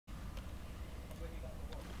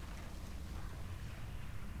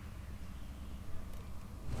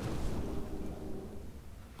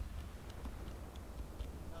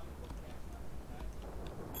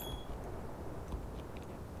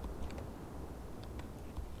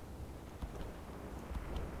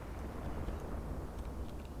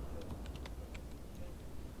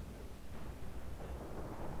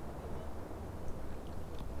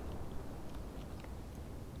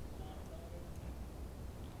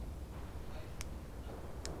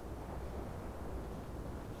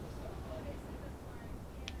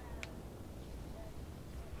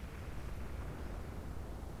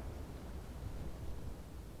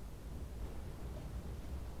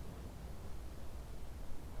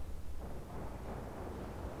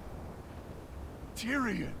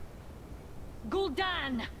Tyrion!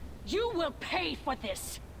 Gul'dan, you will pay for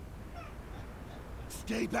this!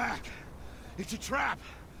 Stay back! It's a trap!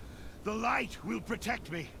 The light will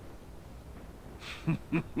protect me!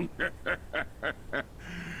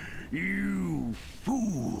 You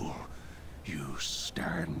fool! You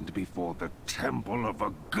stand before the temple of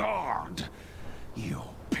a god! Your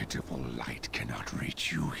pitiful light cannot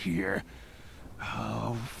reach you here.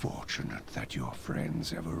 How fortunate that your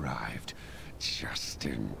friends have arrived just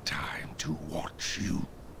in time to watch you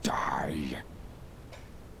die.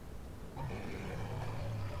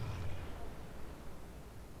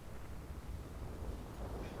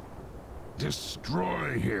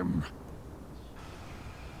 Destroy him!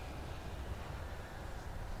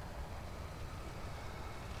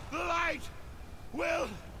 The light will...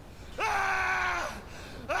 Ah!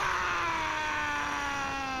 Ah!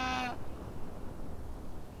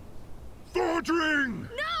 Thorgrim!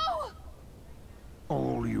 No!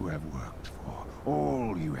 All you have worked for,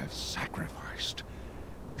 all you have sacrificed,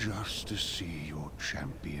 just to see your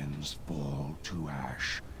champions fall to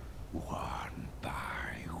ash, one by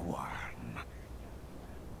one.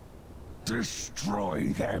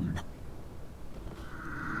 Destroy them!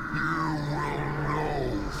 You will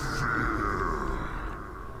know fear!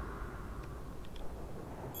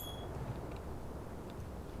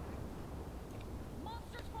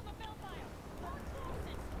 Monsters from the Bellfire! Armed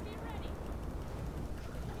forces, be ready!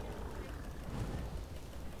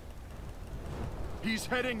 He's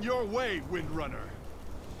heading your way, Windrunner!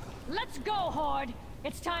 Let's go, Horde!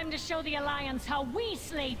 It's time to show the Alliance how we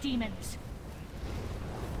slay demons!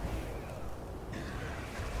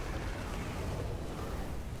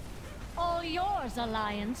 All yours,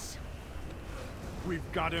 Alliance.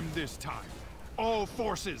 We've got him this time. All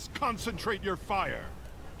forces, concentrate your fire!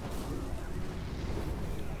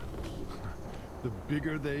 The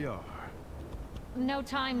bigger they are. No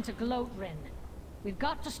time to gloat, Rin. We've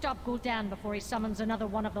got to stop Gul'dan before he summons another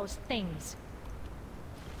one of those things.